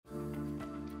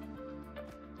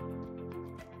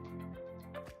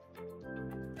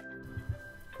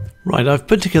Right, I've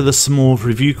put together some more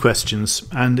review questions,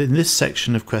 and in this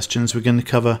section of questions we're going to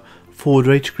cover forward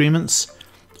rate agreements,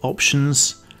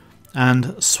 options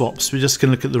and swaps. We're just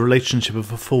going to look at the relationship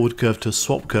of a forward curve to a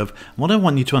swap curve. And what I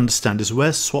want you to understand is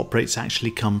where swap rates actually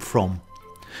come from.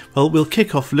 Well, we'll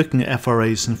kick off looking at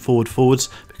FRAs and forwards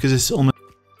because this almost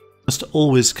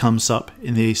always comes up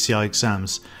in the ACI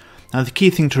exams. Now the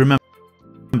key thing to remember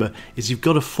is you've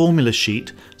got a formula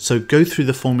sheet, so go through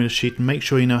the formula sheet and make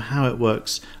sure you know how it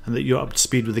works and that you're up to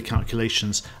speed with the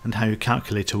calculations and how your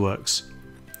calculator works.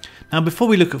 Now before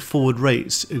we look at forward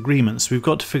rates agreements, we've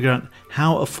got to figure out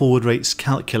how a forward rate's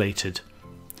calculated.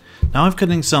 Now I've got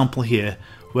an example here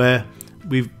where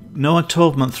we know our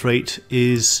 12-month rate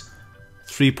is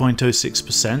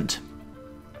 3.06%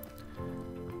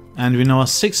 and we know our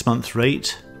 6-month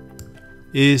rate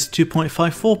is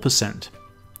 2.54%.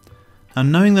 Now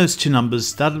knowing those two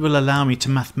numbers, that will allow me to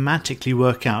mathematically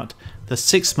work out the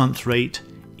 6-month rate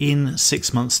in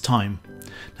 6 months time.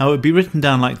 Now it would be written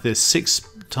down like this: 6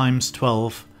 times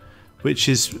 12, which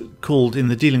is called in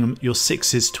the dealing your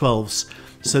 6's 12s.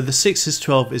 So the 6's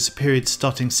 12 is a period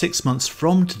starting 6 months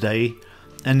from today,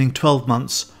 ending 12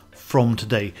 months from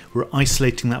today. We're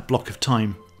isolating that block of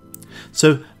time.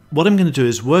 So what I'm going to do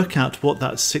is work out what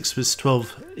that 6's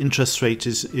 12 interest rate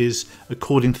is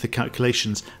according to the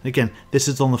calculations. Again, this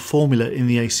is on the formula in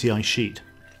the ACI sheet.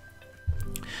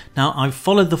 Now I've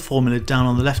followed the formula down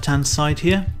on the left hand side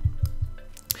here,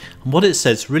 and what it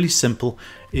says, really simple,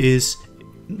 is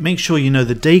make sure you know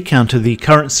the day count of the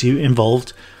currency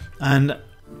involved and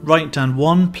write down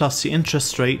 1 plus the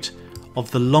interest rate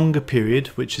of the longer period,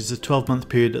 which is the 12-month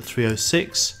period at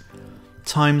 306,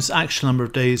 times actual number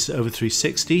of days over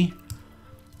 360,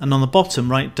 and on the bottom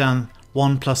write down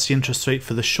 1 plus the interest rate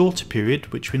for the shorter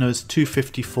period, which we know is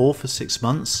 254 for 6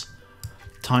 months,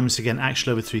 times again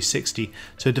actual over 360.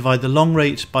 So divide the long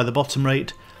rate by the bottom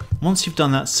rate. Once you've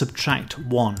done that, subtract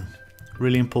 1.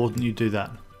 Really important you do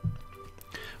that.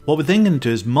 What we're then going to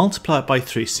do is multiply it by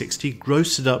 360,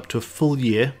 gross it up to a full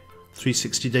year,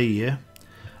 360-day year,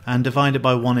 and divide it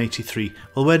by 183.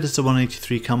 Well, where does the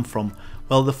 183 come from?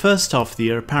 Well, the first half of the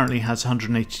year apparently has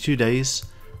 182 days,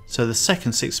 so the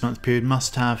second 6-month period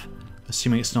must have,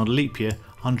 assuming it's not a leap year,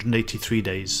 183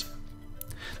 days.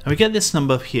 Now we get this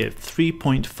number here,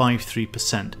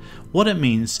 3.53%. What it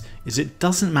means is it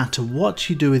doesn't matter what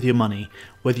you do with your money,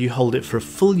 whether you hold it for a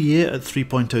full year at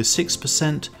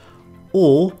 3.06%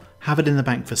 or have it in the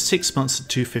bank for 6 months at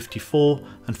 254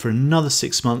 and for another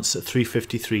 6 months at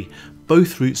 353.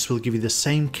 Both routes will give you the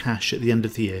same cash at the end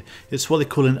of the year. It's what they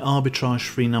call an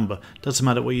arbitrage-free number. Doesn't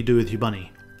matter what you do with your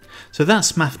money. So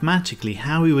that's mathematically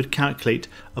how we would calculate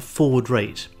a forward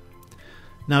rate.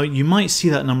 Now you might see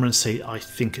that number and say, I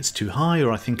think it's too high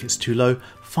or I think it's too low.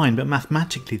 Fine, but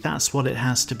mathematically that's what it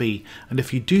has to be. And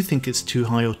if you do think it's too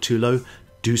high or too low,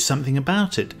 do something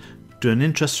about it. Do an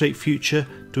interest rate future,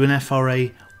 do an FRA,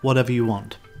 whatever you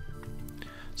want.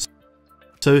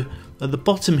 So at the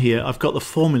bottom here I've got the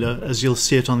formula as you'll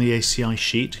see it on the ACI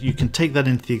sheet. You can take that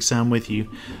into the exam with you,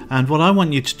 and what I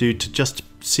want you to do to just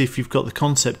see if you've got the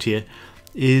concept here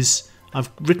is I've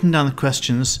written down the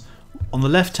questions. On the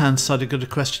left hand side I've got a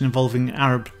question involving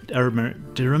Arab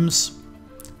dirhams,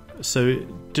 so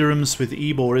dirhams with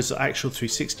EBOR is actual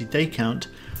 360 day count,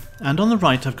 and on the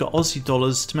right I've got Aussie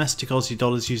dollars, domestic Aussie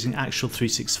dollars using actual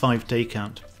 365 day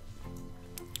count.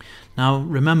 Now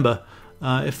remember,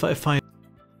 if I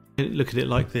look at it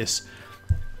like this,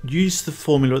 use the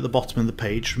formula at the bottom of the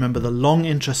page. Remember, the long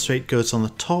interest rate goes on the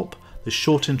top, the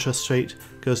short interest rate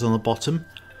goes on the bottom.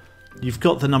 You've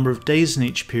got the number of days in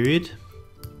each period,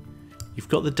 you've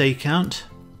got the day count.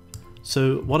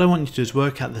 So what I want you to do is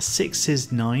work out the 6's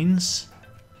 9's,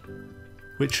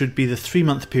 which would be the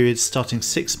 3-month period starting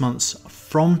 6 months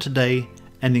from today,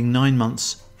 ending 9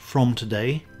 months from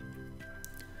today.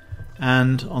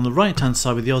 And on the right hand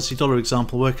side with the Aussie dollar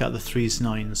example, work out the 3's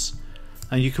 9's.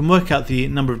 And you can work out the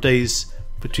number of days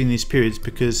between these periods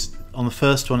because on the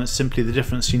first one it's simply the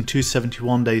difference between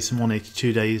 271 days and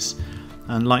 182 days,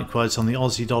 and likewise on the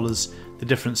Aussie dollars the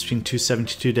difference between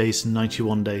 272 days and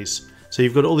 91 days. So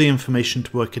you've got all the information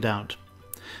to work it out.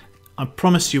 I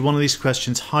promise you one of these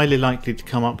questions is highly likely to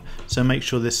come up, so make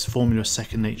sure this formula is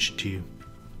second nature to you.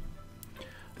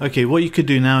 Okay, what you could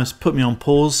do now is put me on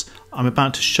pause. I'm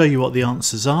about to show you what the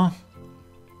answers are.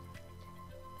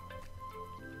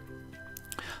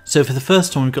 So for the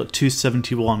first one we've got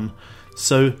 271.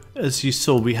 So as you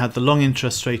saw, we had the long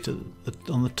interest rate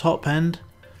on the top end,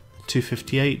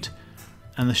 258,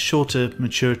 and the shorter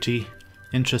maturity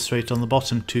interest rate on the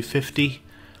bottom, 250,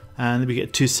 and we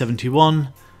get 271.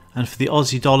 And for the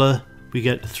Aussie dollar, we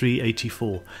get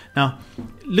 384. Now,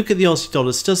 look at the Aussie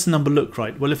dollars. Does the number look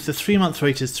right? Well, if the 3-month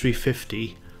rate is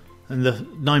 350 and the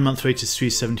 9-month rate is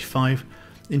 375,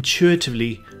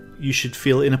 intuitively you should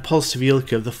feel in a positive yield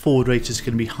curve the forward rate is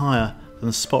going to be higher than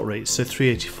the spot rate. So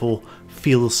 384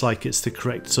 feels like it's the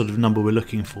correct sort of number we're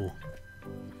looking for.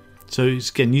 So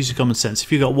again, use your common sense.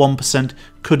 If you got 1%,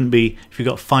 couldn't be. If you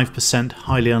got 5%,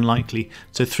 highly unlikely.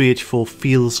 So 384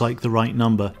 feels like the right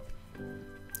number.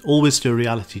 Always do a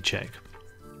reality check.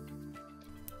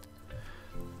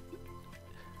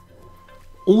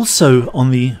 Also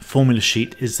on the formula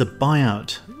sheet is the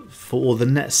buyout for, or the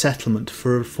net settlement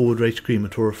for a forward rate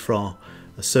agreement or a FRA.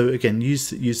 So again, use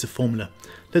the formula.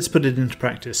 Let's put it into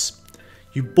practice.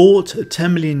 You bought a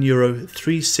 10 million euro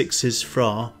 3/6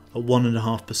 FRA at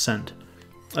 1.5%.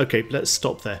 Okay, let's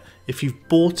stop there. If you've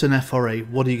bought an FRA,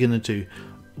 what are you going to do?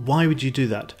 Why would you do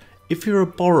that? If you're a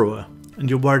borrower and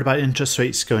you're worried about interest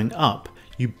rates going up,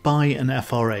 you buy an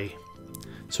FRA.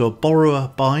 So a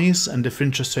borrower buys, and if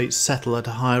interest rates settle at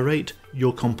a higher rate,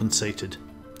 you're compensated.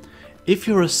 If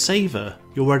you're a saver,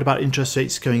 you're worried about interest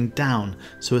rates going down,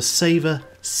 so a saver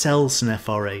sells an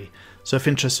FRA. So if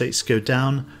interest rates go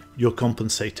down, you're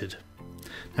compensated.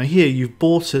 Now here you've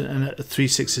bought a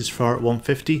 3/6 FRA at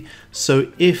 150,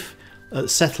 so if at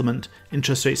settlement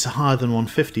interest rates are higher than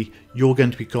 150, you're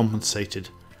going to be compensated.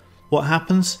 What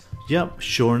happens? Yep,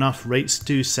 sure enough, rates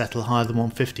do settle higher than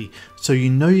 150, so you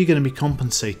know you're going to be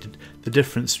compensated the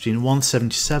difference between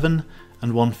 177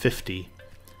 and 150.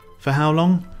 For how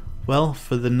long? Well,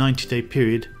 for the 90-day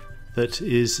period that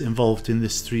is involved in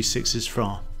this 3/6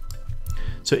 FRA.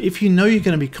 So if you know you're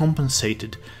going to be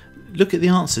compensated, look at the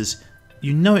answers.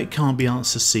 You know it can't be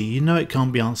answer C, you know it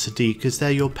can't be answer D, because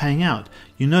there you're paying out.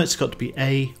 You know it's got to be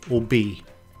A or B.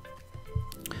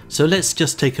 So let's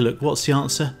just take a look. What's the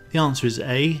answer? The answer is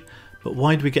A, but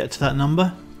why do we get to that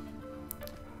number?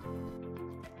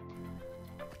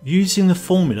 Using the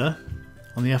formula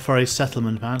on the FRA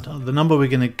settlement amount, the number we're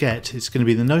going to get is going to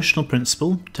be the notional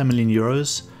principal, 10 million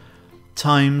euros,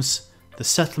 times the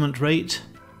settlement rate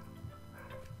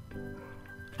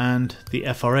and the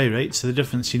FRA rate, so the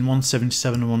difference between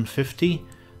 177 and 150,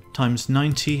 times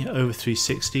 90 over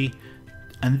 360,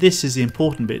 and this is the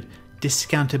important bit,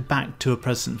 discounted back to a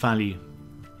present value.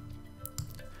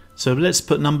 So let's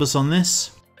put numbers on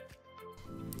this.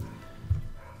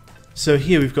 So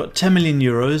here we've got 10 million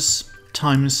euros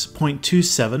times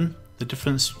 0.27, the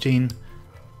difference between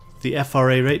the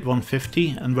FRA rate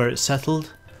 150 and where it's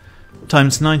settled,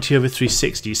 times 90 over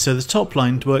 360. So the top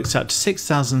line works out to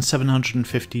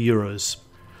 6,750 euros.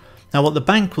 Now what the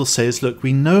bank will say is, look,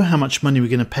 we know how much money we're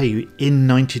going to pay you in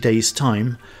 90 days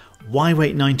time. Why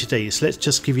wait 90 days? Let's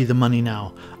just give you the money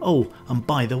now. Oh, and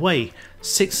by the way,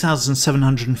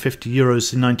 6,750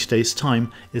 euros in 90 days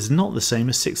time is not the same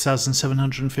as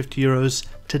 6,750 euros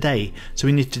today. So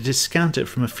we need to discount it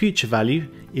from a future value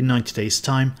in 90 days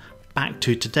time back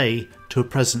to today to a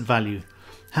present value.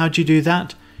 How do you do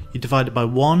that? You divide it by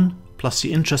 1 plus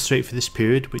the interest rate for this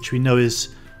period, which we know is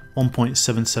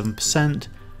 1.77%.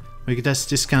 We're just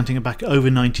discounting it back over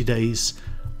 90 days,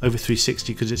 over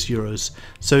 360 because it's euros.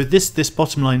 So this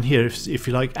bottom line here, if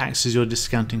you like, acts as your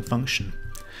discounting function.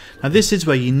 Now this is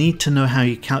where you need to know how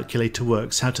your calculator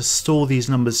works, how to store these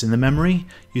numbers in the memory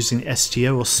using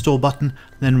STO or store button,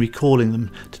 and then recalling them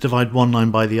to divide one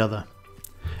line by the other.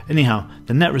 Anyhow,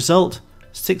 the net result,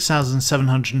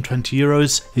 6,720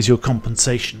 euros, is your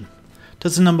compensation.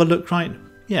 Does the number look right?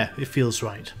 Yeah, it feels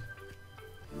right.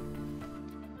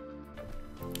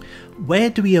 Where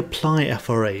do we apply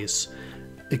FRAs?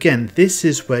 Again, this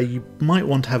is where you might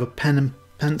want to have a pen and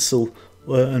pencil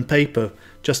and paper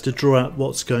just to draw out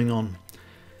what's going on.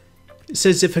 It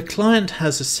says if a client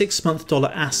has a 6-month dollar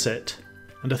asset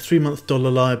and a 3-month dollar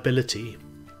liability,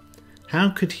 how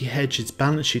could he hedge his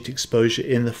balance sheet exposure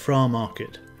in the FRA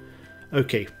market?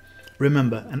 Okay,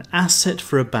 remember, an asset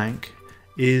for a bank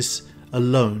is a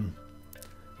loan.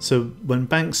 So when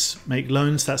banks make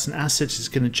loans, that's an asset, it's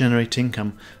going to generate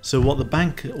income. So what the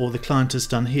bank or the client has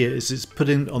done here is it's put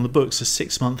in on the books a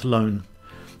 6-month loan.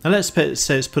 Now let's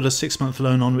say it's put a 6-month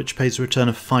loan on which pays a return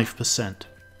of 5%.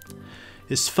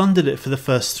 It's funded it for the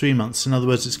first 3 months. In other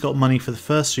words, it's got money for the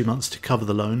first 3 months to cover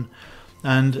the loan,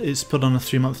 and it's put on a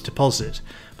 3-month deposit.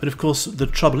 But of course the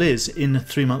trouble is, in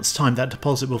 3 months time that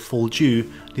deposit will fall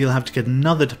due, and you'll have to get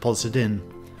another deposit in.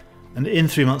 And in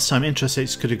 3 months time interest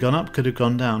rates could have gone up, could have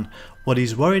gone down. What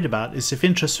he's worried about is if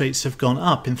interest rates have gone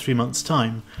up in 3 months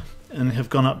time and have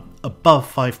gone up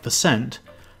above 5%,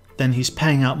 then he's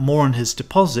paying out more on his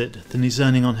deposit than he's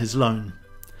earning on his loan.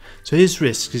 So his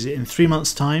risk is that in 3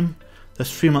 months time the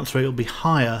 3-month rate will be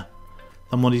higher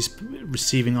than what he's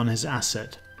receiving on his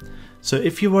asset. So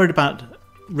if you're worried about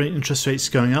interest rates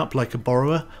going up like a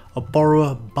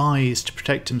borrower buys to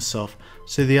protect himself.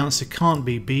 So the answer can't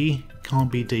be B,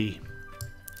 can't be D.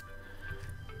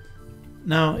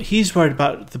 Now he's worried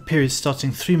about the period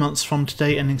starting 3 months from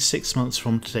today, ending 6 months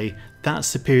from today.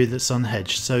 That's the period that's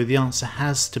unhedged. So the answer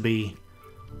has to be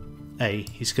A.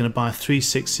 He's going to buy 3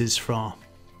 6s FRA.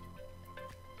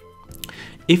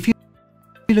 If you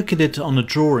look at it on a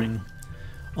drawing,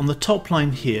 on the top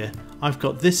line here, I've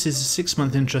got this is a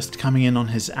 6-month interest coming in on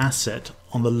his asset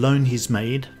on the loan he's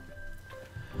made,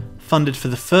 funded for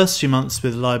the first few months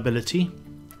with liability.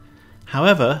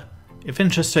 However, if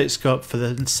interest rates go up for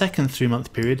the second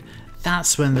 3-month period,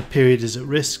 that's when the period is at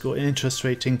risk, or interest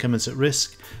rate income is at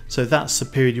risk. So that's the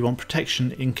period you want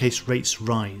protection in case rates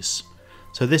rise.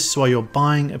 So this is why you're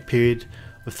buying a period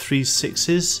of 3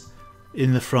 6s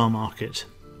in the FRA market.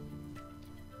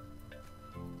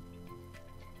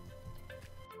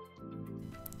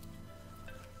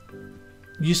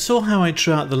 You saw how I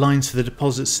drew out the lines for the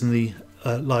deposits and the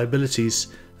liabilities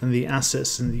and the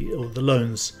assets and the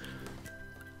loans.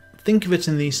 Think of it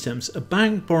in these terms. A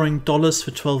bank borrowing dollars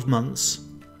for 12 months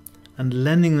and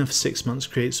lending them for 6 months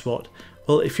creates what?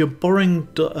 Well, if you're borrowing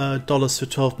dollars for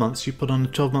 12 months, you put on a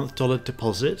 12-month dollar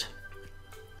deposit.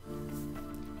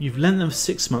 You've lent them for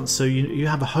 6 months, so you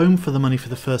have a home for the money for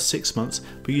the first 6 months,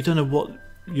 but you don't know what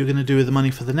you're going to do with the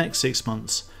money for the next 6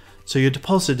 months. So your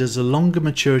deposit is a longer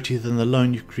maturity than the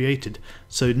loan you've created.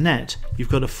 So net, you've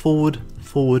got a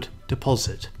forward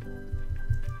deposit.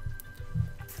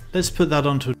 Let's put that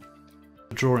onto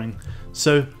a drawing.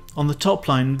 So on the top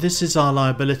line, this is our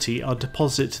liability, our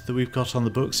deposit that we've got on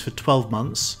the books for 12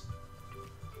 months.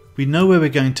 We know where we're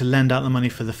going to lend out the money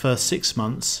for the first 6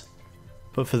 months,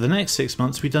 but for the next 6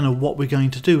 months we don't know what we're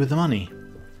going to do with the money.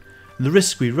 And the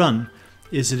risk we run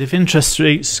is that if interest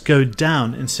rates go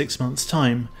down in 6 months'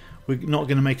 time, we're not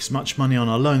going to make as much money on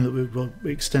our loan that we're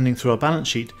extending through our balance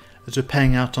sheet as we're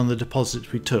paying out on the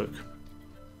deposit we took.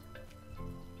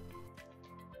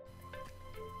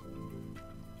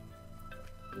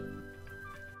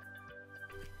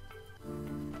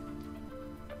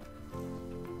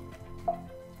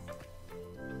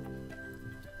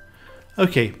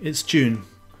 Okay, it's June.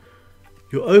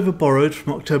 You're over borrowed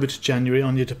from October to January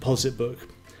on your deposit book.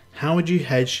 How would you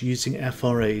hedge using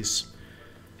FRAs?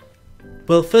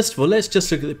 Well, first of all, let's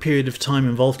just look at the period of time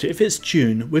involved here. If it's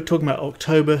June, we're talking about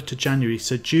October to January.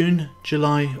 So June,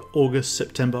 July, August,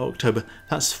 September, October.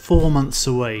 That's 4 months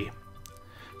away.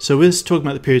 So we're talking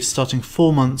about the period starting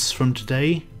 4 months from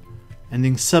today,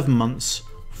 ending 7 months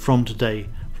from today,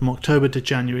 from October to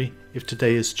January, if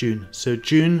today is June. So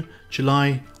June,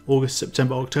 July, August,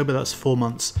 September, October, that's 4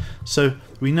 months. So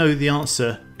we know the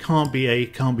answer can't be A,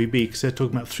 can't be B, because they're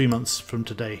talking about 3 months from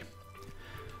today.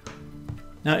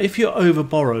 Now, if you're over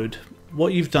borrowed,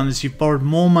 what you've done is you've borrowed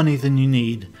more money than you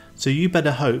need. So you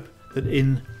better hope that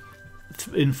in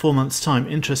 4 months' time,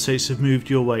 interest rates have moved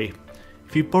your way.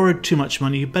 If you borrowed too much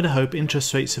money, you better hope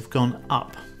interest rates have gone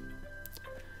up.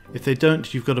 If they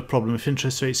don't, you've got a problem. If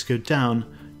interest rates go down,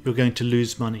 you're going to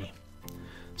lose money.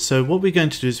 So what we're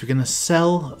going to do is we're going to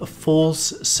sell a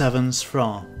 4s, 7s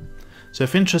FRA. So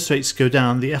if interest rates go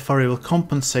down, the FRA will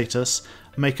compensate us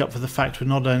and make up for the fact we're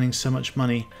not earning so much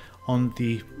money on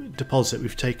the deposit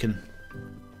we've taken.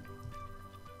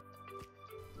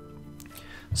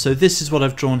 So this is what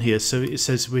I've drawn here. So it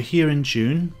says we're here in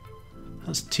June,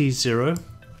 that's T0.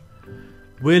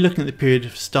 We're looking at the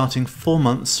period starting 4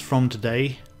 months from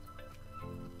today,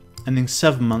 ending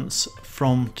 7 months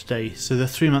from today. So the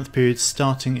 3-month period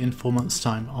starting in 4 months'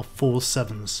 time are 4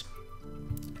 7s.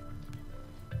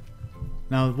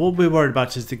 Now what we're worried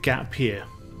about is the gap here.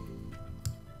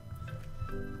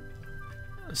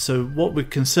 So what we're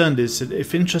concerned is that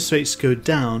if interest rates go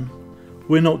down,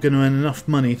 we're not going to earn enough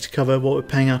money to cover what we're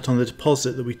paying out on the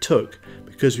deposit that we took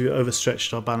because we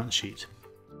overstretched our balance sheet.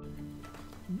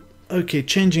 Okay,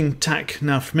 changing tack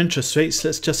now from interest rates,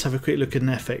 let's just have a quick look at an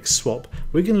FX swap.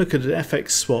 We're going to look at an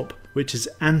FX swap which is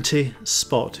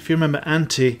anti-spot. If you remember,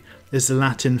 anti is the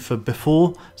Latin for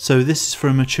before, so this is for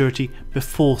a maturity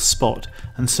before spot.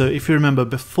 And so if you remember,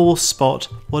 before spot,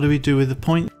 what do we do with the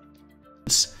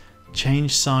points?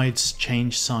 Change sides,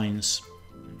 change signs.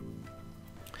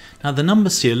 Now the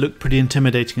numbers here look pretty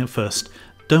intimidating at first.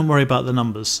 Don't worry about the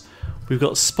numbers. We've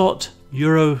got spot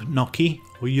euro NOK,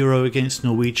 or euro against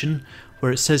Norwegian,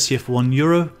 where it says here for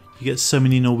 €1 you get so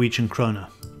many Norwegian kroner.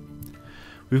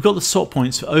 We've got the swap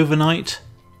points for overnight,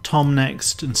 Tom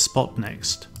next and spot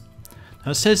next.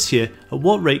 Now it says here, at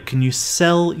what rate can you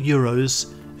sell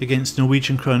euros against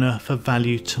Norwegian kroner for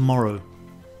value tomorrow?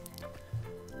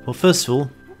 Well, first of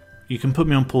all, you can put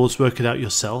me on pause, work it out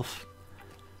yourself.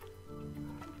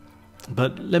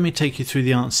 But let me take you through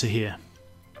the answer here.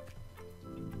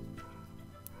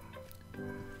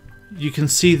 You can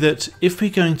see that if we're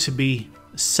going to be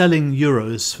selling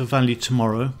euros for value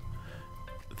tomorrow,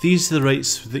 these are the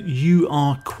rates that you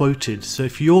are quoted. So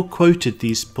if you're quoted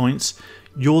these points,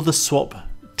 you're the swap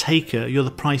taker, you're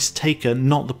the price taker,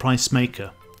 not the price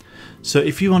maker. So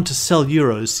if you want to sell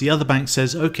euros, the other bank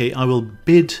says, okay, I will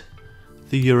bid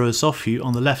the euros off you.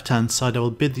 On the left hand side, I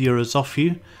will bid the euros off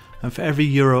you, and for every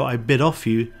euro I bid off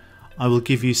you, I will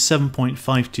give you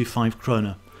 7.525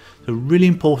 krona. So really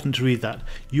important to read that.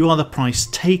 You are the price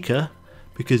taker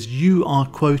because you are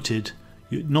quoted,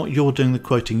 not you're doing the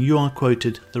quoting, you are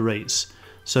quoted the rates.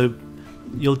 So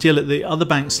you'll deal at the other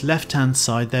bank's left hand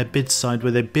side, their bid side,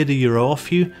 where they bid a euro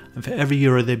off you, and for every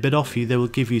euro they bid off you, they will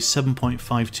give you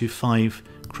 7.525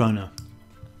 krona.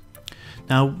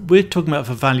 Now we're talking about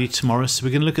for value tomorrow, so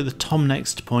we're going to look at the Tom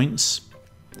next points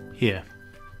here.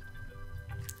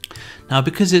 Now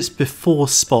because it's before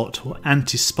spot or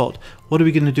anti-spot, what are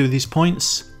we going to do with these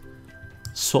points?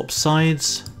 Swap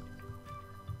sides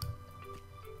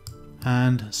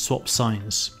and swap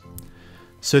signs.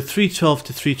 So 312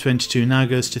 to 322 now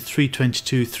goes to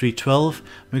 322, 312.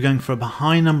 We're going from a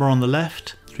high number on the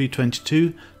left,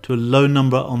 322, to a low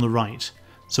number on the right.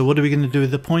 So what are we going to do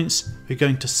with the points? We're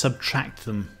going to subtract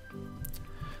them.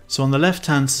 So on the left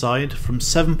hand side, from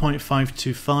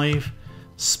 7.525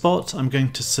 spot, I'm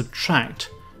going to subtract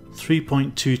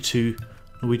 3.22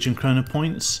 Norwegian krona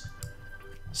points.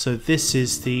 So this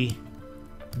is the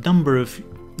number of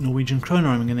Norwegian krona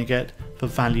I'm going to get for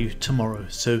value tomorrow.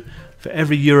 So for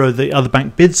every euro the other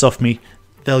bank bids off me,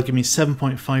 they'll give me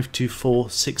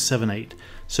 7.524678.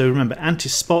 So remember,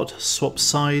 anti-spot, swap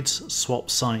sides, swap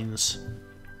signs.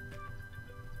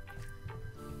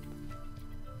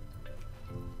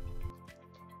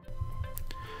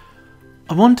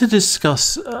 I want to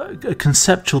discuss a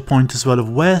conceptual point as well of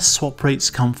where swap rates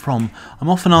come from. I'm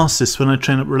often asked this when I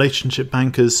train up relationship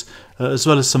bankers as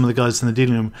well as some of the guys in the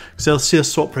dealing room, because they'll see a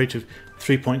swap rate of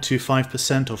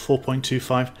 3.25% or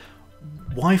 4.25.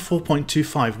 Why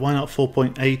 4.25? Why not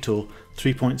 4.8 or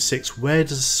 3.6? Where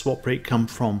does the swap rate come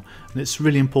from? And it's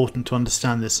really important to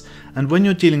understand this. And when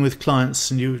you're dealing with clients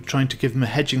and you're trying to give them a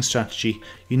hedging strategy,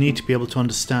 you need to be able to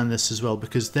understand this as well,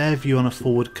 because their view on a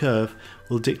forward curve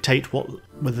will dictate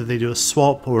whether they do a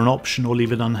swap or an option or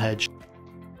leave it unhedged.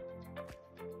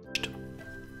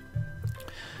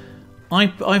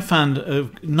 I found a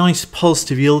nice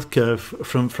positive yield curve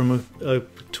from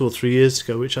 2 or 3 years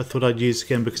ago, which I thought I'd use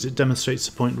again because it demonstrates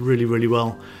the point really, really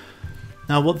well.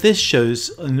 Now what this shows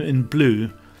in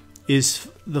blue is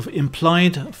the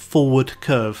implied forward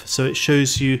curve. So it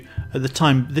shows you at the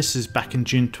time, this is back in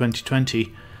June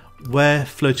 2020, where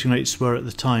floating rates were at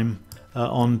the time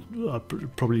on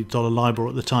probably dollar LIBOR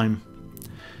at the time.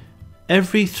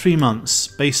 Every 3 months,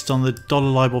 based on the dollar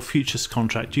LIBOR futures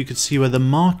contract, you could see where the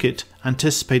market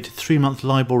anticipated 3-month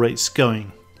LIBOR rates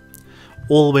going,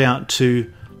 all the way out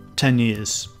to 10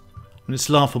 years. And it's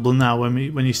laughable now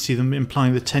when you see them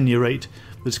implying the 10-year rate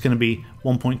was going to be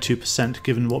 1.2%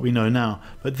 given what we know now.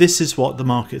 But this is what the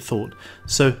market thought.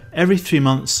 So every 3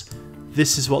 months,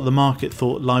 this is what the market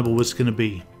thought LIBOR was going to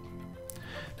be.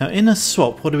 Now in a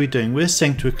swap, what are we doing? We're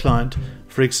saying to a client,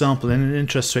 for example, in an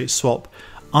interest rate swap,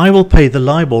 I will pay the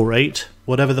LIBOR rate,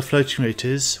 whatever the floating rate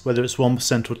is, whether it's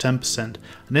 1% or 10%,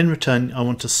 and in return I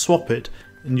want to swap it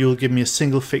and you'll give me a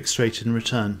single fixed rate in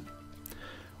return.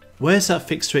 Where's that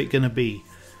fixed rate going to be?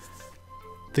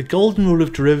 The golden rule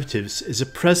of derivatives is a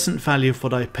present value of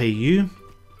what I pay you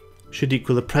should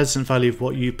equal the present value of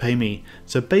what you pay me.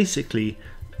 So basically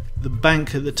the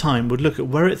bank at the time would look at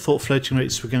where it thought floating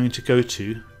rates were going to go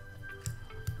to,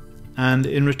 and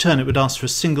in return it would ask for a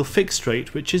single fixed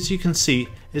rate, which as you can see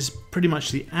is pretty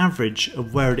much the average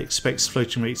of where it expects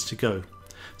floating rates to go.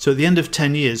 So at the end of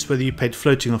 10 years, whether you paid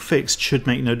floating or fixed should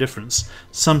make no difference.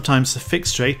 Sometimes the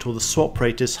fixed rate or the swap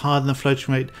rate is higher than the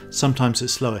floating rate, sometimes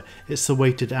it's lower. It's the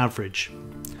weighted average.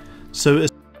 So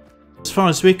as far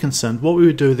as we're concerned, what we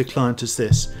would do with the client is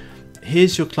this.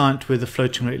 Here's your client with a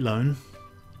floating rate loan.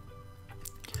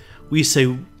 We say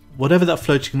whatever that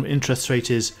floating interest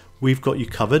rate is, we've got you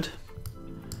covered,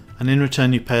 and in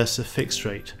return you pay us a fixed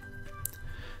rate.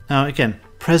 Now again,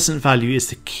 present value is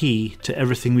the key to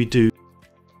everything we do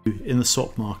in the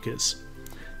swap markets.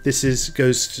 This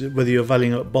goes to whether you're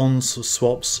valuing up bonds or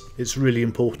swaps, it's really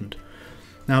important.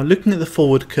 Now looking at the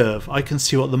forward curve, I can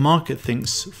see what the market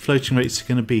thinks floating rates are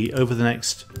going to be over the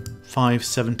next 5,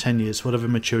 7, 10 years, whatever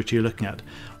maturity you're looking at.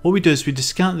 What we do is we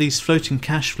discount these floating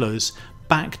cash flows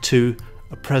back to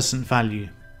a present value.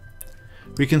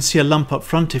 We can see a lump up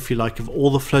front, if you like, of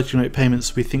all the floating rate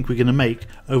payments we think we're going to make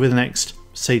over the next,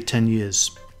 say, 10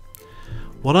 years.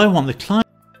 What I want the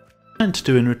client to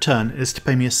do in return is to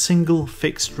pay me a single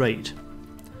fixed rate.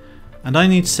 And I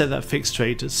need to set that fixed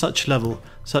rate at such a level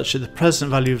such that the present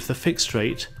value of the fixed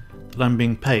rate that I'm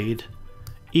being paid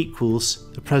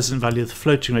equals the present value of the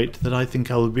floating rate that I think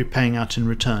I will be paying out in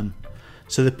return.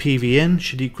 So the PV in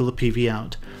should equal the PV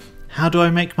out. How do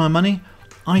I make my money?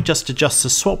 I just adjust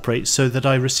the swap rate so that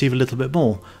I receive a little bit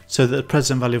more, so that the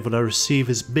present value of what I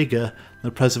receive is bigger than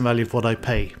the present value of what I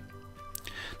pay.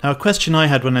 Now, a question I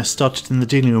had when I started in the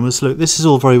dealing room was, look, this is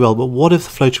all very well, but what if the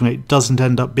floating rate doesn't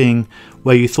end up being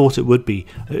where you thought it would be?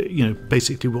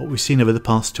 Basically what we've seen over the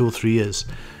past 2 or 3 years.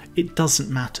 It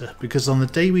doesn't matter, because on the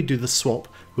day we do the swap,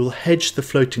 we'll hedge the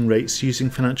floating rates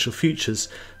using financial futures.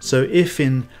 So if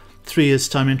in 3 years'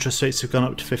 time interest rates have gone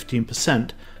up to 15%,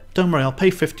 don't worry, I'll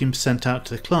pay 15% out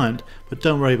to the client, but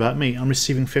don't worry about me. I'm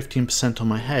receiving 15% on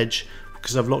my hedge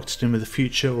because I've locked it in with a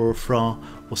future or a FRA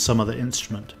or some other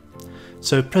instrument.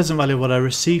 So present value of what I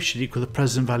receive should equal the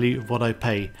present value of what I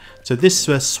pay. So this is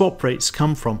where swap rates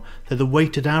come from. They're the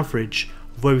weighted average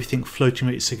of where we think floating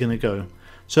rates are going to go.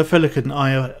 So if I look at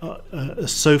a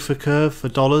SOFR curve for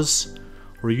dollars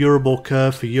or a Euribor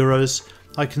curve for euros,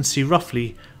 I can see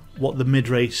roughly what the mid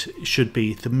rate should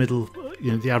be, the middle,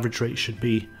 the average rate should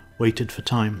be weighted for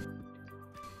time.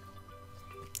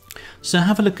 So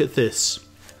have a look at this.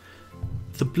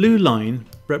 The blue line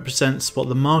represents what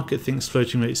the market thinks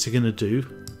floating rates are going to do,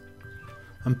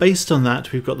 and based on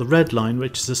that we've got the red line,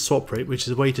 which is the swap rate, which is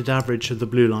the weighted average of the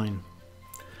blue line.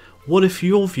 What if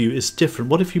your view is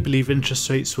different? What if you believe interest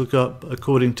rates will go up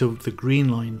according to the green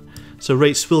line? So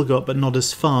rates will go up but not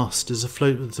as fast as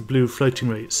the blue floating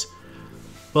rates.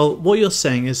 Well, what you're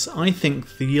saying is, I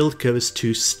think the yield curve is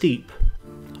too steep.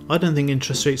 I don't think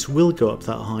interest rates will go up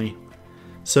that high.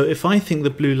 So if I think the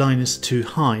blue line is too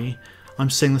high, I'm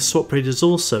saying the swap rate is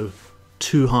also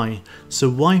too high. So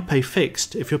why pay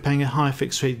fixed if you're paying a higher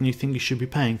fixed rate than you think you should be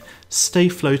paying? Stay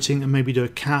floating and maybe do a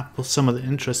cap or some other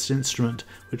interest instrument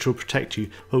which will protect you,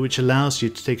 but which allows you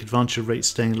to take advantage of rates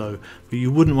staying low. But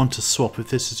you wouldn't want to swap if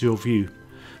this is your view.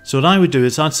 So what I would do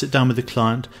is I'd sit down with the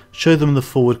client, show them the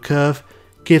forward curve,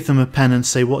 give them a pen and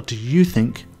say, what do you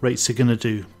think rates are going to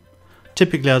do?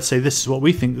 Typically I'd say, this is what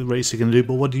we think the rates are going to do,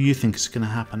 but what do you think is going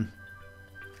to happen?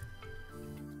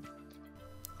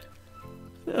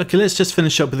 Okay, let's just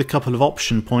finish up with a couple of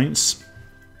option points.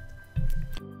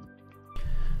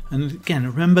 And again,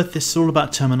 remember, this is all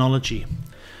about terminology.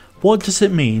 What does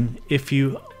it mean if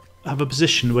you have a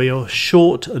position where you're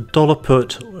short a dollar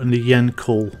put and a yen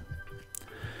call?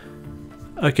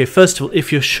 Okay, first of all,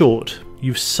 if you're short,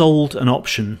 you've sold an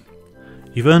option.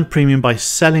 You've earned premium by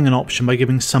selling an option by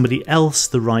giving somebody else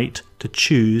the right to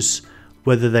choose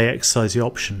whether they exercise the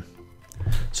option.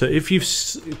 So if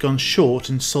you've gone short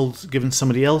and given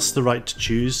somebody else the right to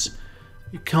choose,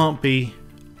 it can't be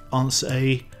answer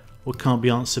A or can't be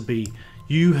answer B.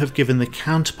 You have given the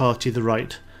counterparty the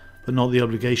right, but not the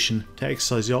obligation to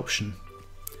exercise the option.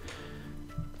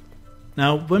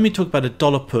 Now, when we talk about a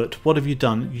dollar put, what have you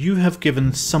done? You have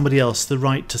given somebody else the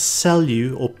right to sell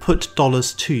you or put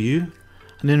dollars to you,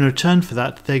 and in return for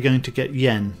that, they're going to get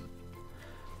yen.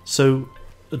 So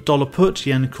a dollar put,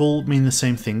 yen call mean the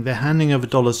same thing. They're handing over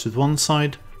dollars with one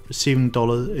side, receiving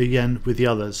yen with the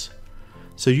others.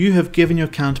 So you have given your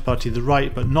counterparty the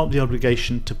right but not the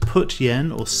obligation to put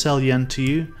yen or sell yen to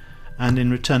you, and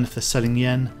in return, if they're selling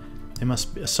yen, they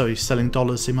must be, selling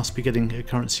dollars, they must be getting a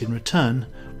currency in return,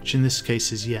 which in this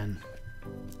case is yen.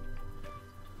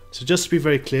 So just to be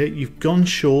very clear, you've gone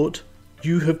short,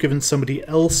 you have given somebody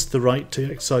else the right to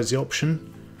exercise the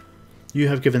option. You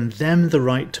have given them the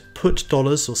right to put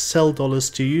dollars or sell dollars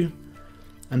to you,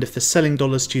 and if they're selling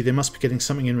dollars to you, they must be getting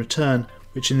something in return,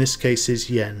 which in this case is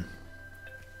yen.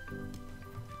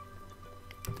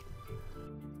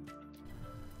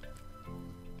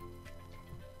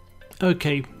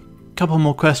 Okay, couple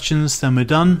more questions, then we're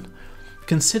done.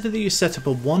 Consider that you set up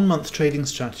a 1-month trading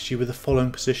strategy with the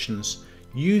following positions.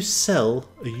 You sell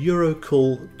a euro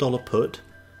call dollar put,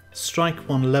 strike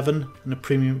 111 and a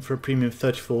premium for a premium of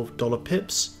 $34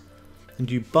 pips, and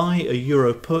you buy a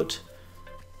euro put,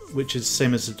 which is the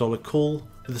same as a dollar call,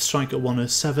 with a strike at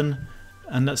 107,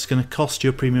 and that's going to cost you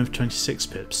a premium of 26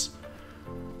 pips.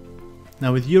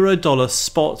 Now with euro dollar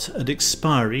spot at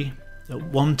expiry at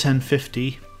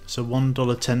 110.50, so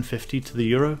 $1.1050 to the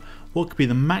euro, what could be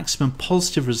the maximum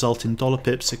positive result in dollar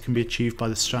pips that can be achieved by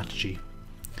the strategy?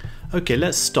 Okay,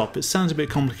 let's stop. It sounds a bit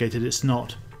complicated, it's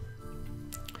not.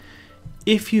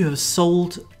 If you have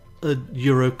sold a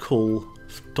euro call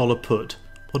dollar put,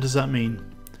 what does that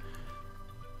mean?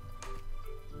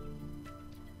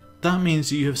 That means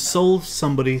that you have sold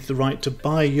somebody the right to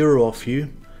buy a euro off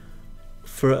you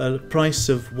for a price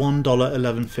of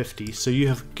 $1.1150. So you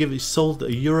have sold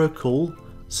a euro call,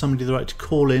 somebody the right to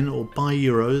call in or buy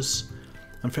euros,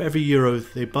 and for every euro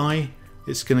they buy,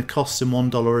 it's going to cost them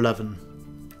 $1.11.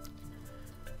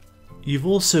 You've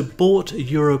also bought a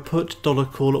euro put dollar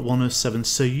call at 107,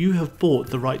 so you have bought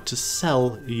the right to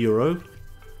sell a euro.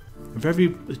 For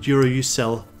every euro you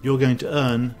sell, you're going to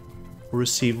earn or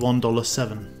receive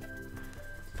 $1.07.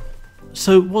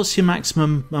 So what's your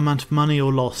maximum amount of money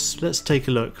or loss? Let's take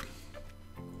a look.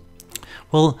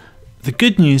 Well, the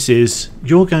good news is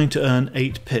you're going to earn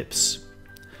 8 pips,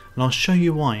 and I'll show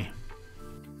you why.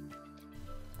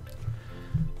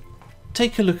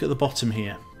 Take a look at the bottom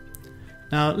here.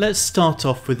 Now let's start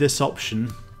off with this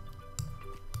option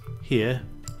here,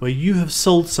 where you have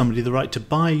sold somebody the right to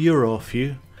buy a euro off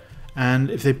you, and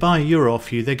if they buy a euro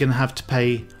off you, they're going to have to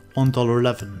pay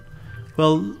 $1.11.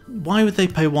 Well, why would they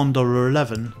pay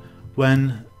 $1.11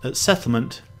 when at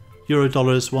settlement euro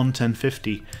dollar is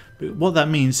 110.50? But what that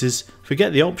means is,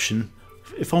 forget the option.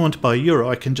 If I want to buy a euro,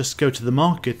 I can just go to the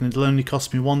market and it'll only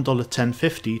cost me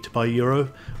 $1.10.50 to buy a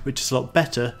euro, which is a lot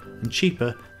better and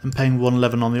cheaper than paying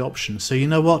 $1.11 on the option. So you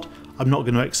know what? I'm not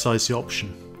going to exercise the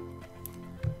option.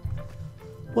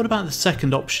 What about the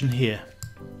second option here?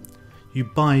 You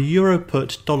buy a euro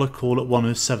put dollar call at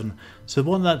 107. So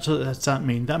what does that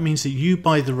mean? That means that you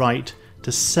buy the right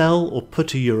to sell or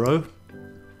put a euro,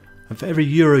 and for every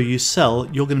euro you sell,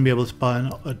 you're going to be able to buy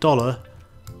a dollar,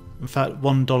 in fact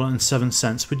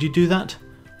 $1.07. Would you do that?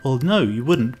 Well, no, you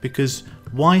wouldn't, because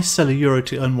why sell a euro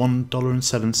to earn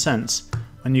 $1.07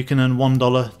 when you can earn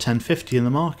 $1.10.50 in the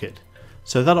market?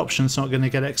 So that option's not going to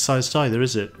get exercised either,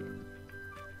 is it?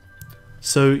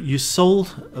 So you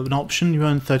sold an option, you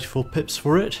earned 34 pips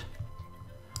for it.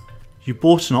 You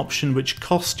bought an option which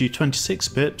cost you 26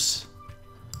 pips.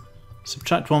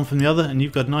 Subtract one from the other and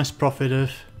you've got a nice profit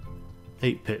of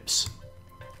 8 pips.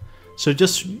 So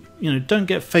just, don't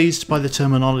get phased by the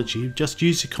terminology, just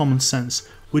use your common sense.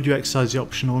 Would you exercise the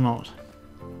option or not?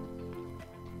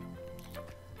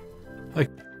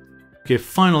 Okay,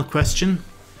 final question.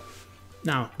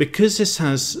 Now, because this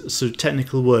has sort of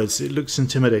technical words, it looks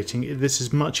intimidating. This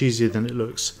is much easier than it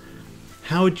looks.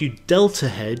 How would you delta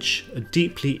hedge a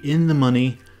deeply in the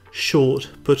money short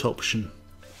put option?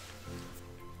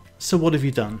 So what have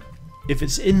you done? If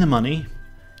it's in the money,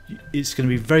 it's going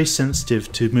to be very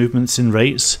sensitive to movements in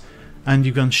rates, and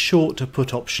you've gone short a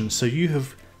put option. So you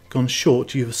have gone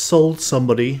short, you have sold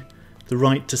somebody the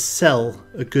right to sell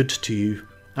a good to you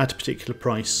at a particular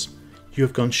price. You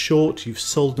have gone short, you've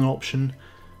sold an option.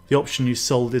 The option you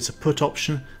sold is a put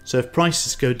option, so if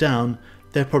prices go down,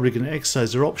 they're probably going to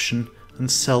exercise their option and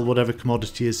sell whatever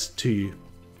commodity is to you.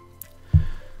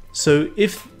 So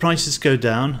if prices go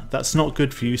down, that's not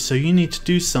good for you, so you need to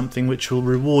do something which will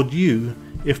reward you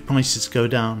if prices go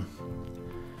down.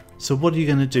 So what are you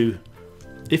going to do?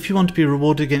 If you want to be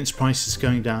rewarded against prices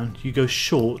going down, you go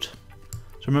short.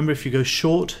 So remember, if you go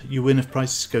short, you win if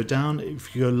prices go down.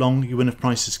 If you go long, you win if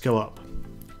prices go up.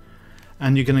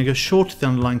 And you're going to go short the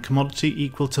underlying commodity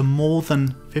equal to more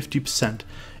than 50%.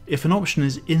 If an option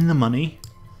is in the money,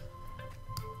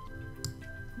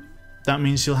 that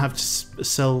means you'll have to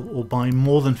sell or buy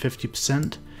more than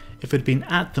 50%. If it had been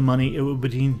at the money, it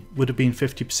would have been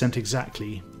 50%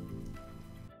 exactly.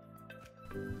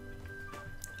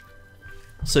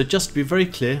 So just to be very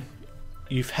clear,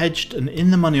 you've hedged an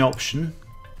in the money option,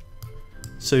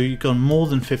 so you've gone more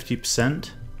than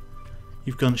 50%.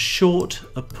 You've gone short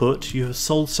a put. You have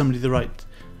sold somebody the right,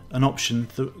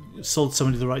 sold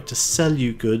somebody the right to sell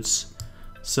you goods.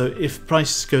 So if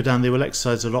prices go down, they will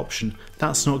exercise that option.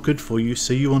 That's not good for you,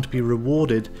 so you want to be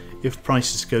rewarded if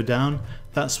prices go down.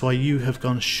 That's why you have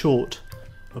gone short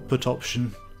a put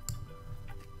option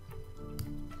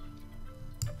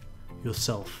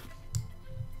yourself.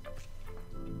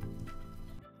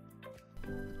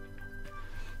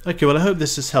 Okay, well, I hope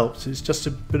this has helped. It's just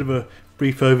a bit of a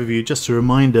brief overview, just a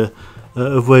reminder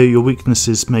of where your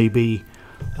weaknesses may be.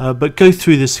 But go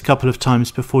through this a couple of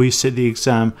times before you sit the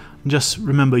exam, and just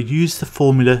remember, use the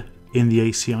formula in the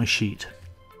ACI sheet.